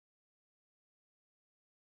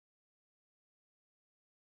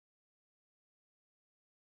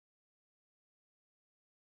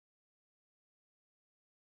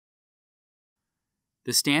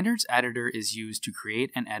The standards editor is used to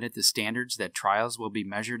create and edit the standards that trials will be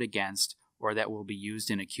measured against or that will be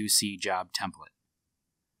used in a QC job template.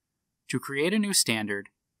 To create a new standard,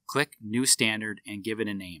 click New Standard and give it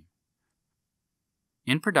a name.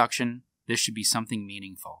 In production, this should be something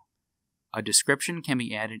meaningful. A description can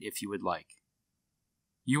be added if you would like.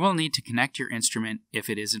 You will need to connect your instrument if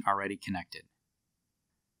it isn't already connected.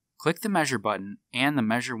 Click the Measure button and the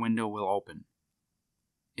Measure window will open.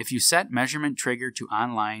 If you set Measurement Trigger to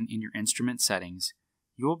Online in your instrument settings,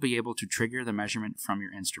 you will be able to trigger the measurement from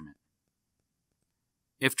your instrument.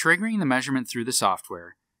 If triggering the measurement through the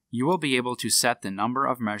software, you will be able to set the number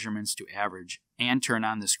of measurements to average and turn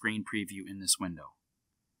on the screen preview in this window.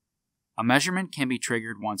 A measurement can be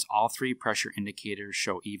triggered once all three pressure indicators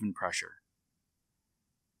show even pressure.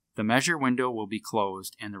 The Measure window will be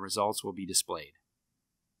closed and the results will be displayed.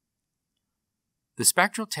 The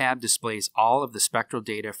Spectral tab displays all of the spectral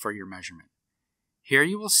data for your measurement. Here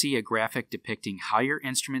you will see a graphic depicting how your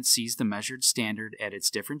instrument sees the measured standard at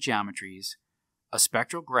its different geometries, a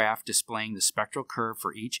spectral graph displaying the spectral curve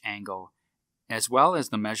for each angle, as well as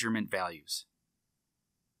the measurement values.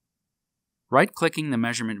 Right-clicking the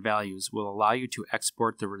measurement values will allow you to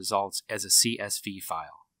export the results as a CSV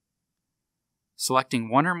file.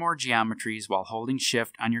 Selecting one or more geometries while holding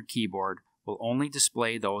Shift on your keyboard will only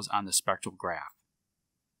display those on the spectral graph.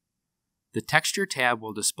 The Texture tab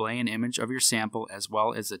will display an image of your sample as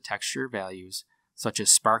well as the texture values, such as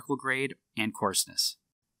sparkle grade and coarseness.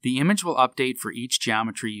 The image will update for each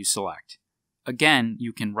geometry you select. Again,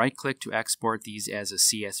 you can right-click to export these as a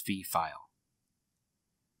CSV file.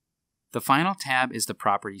 The final tab is the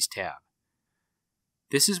Properties tab.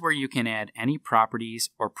 This is where you can add any properties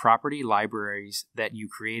or property libraries that you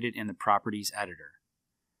created in the Properties editor.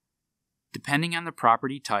 Depending on the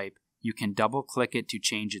property type, you can double-click it to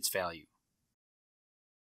change its value.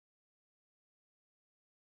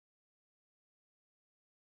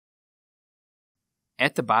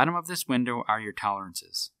 At the bottom of this window are your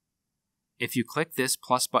tolerances. If you click this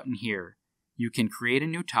plus button here, you can create a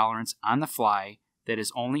new tolerance on the fly that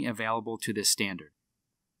is only available to this standard.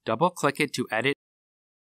 Double-click it to edit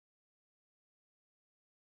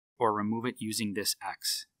or remove it using this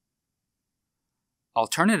X.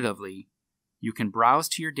 Alternatively, you can browse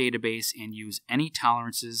to your database and use any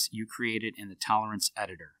tolerances you created in the tolerance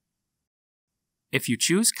editor. If you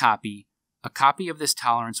choose Copy, a copy of this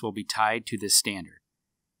tolerance will be tied to this standard.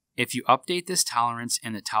 If you update this tolerance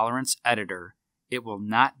in the tolerance editor, it will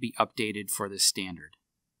not be updated for this standard.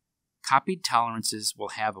 Copied tolerances will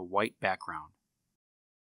have a white background.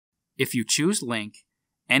 If you choose Link,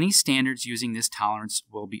 any standards using this tolerance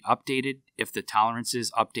will be updated if the tolerance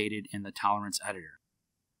is updated in the tolerance editor.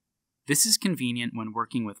 This is convenient when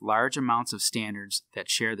working with large amounts of standards that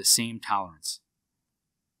share the same tolerance.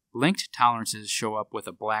 Linked tolerances show up with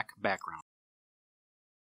a black background.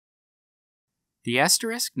 The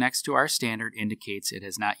asterisk next to our standard indicates it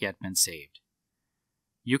has not yet been saved.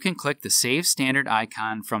 You can click the Save Standard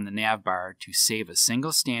icon from the navbar to save a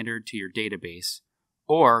single standard to your database,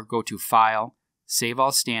 or go to File, Save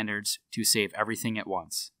All Standards to save everything at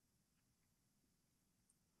once.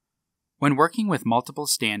 When working with multiple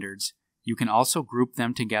standards, you can also group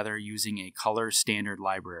them together using a color standard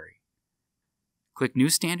library. Click New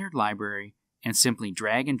Standard Library and simply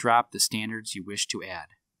drag and drop the standards you wish to add.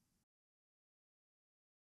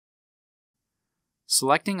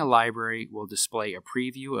 Selecting a library will display a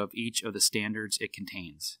preview of each of the standards it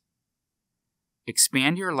contains.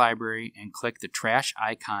 Expand your library and click the trash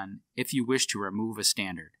icon if you wish to remove a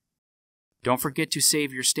standard. Don't forget to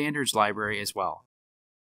save your standards library as well.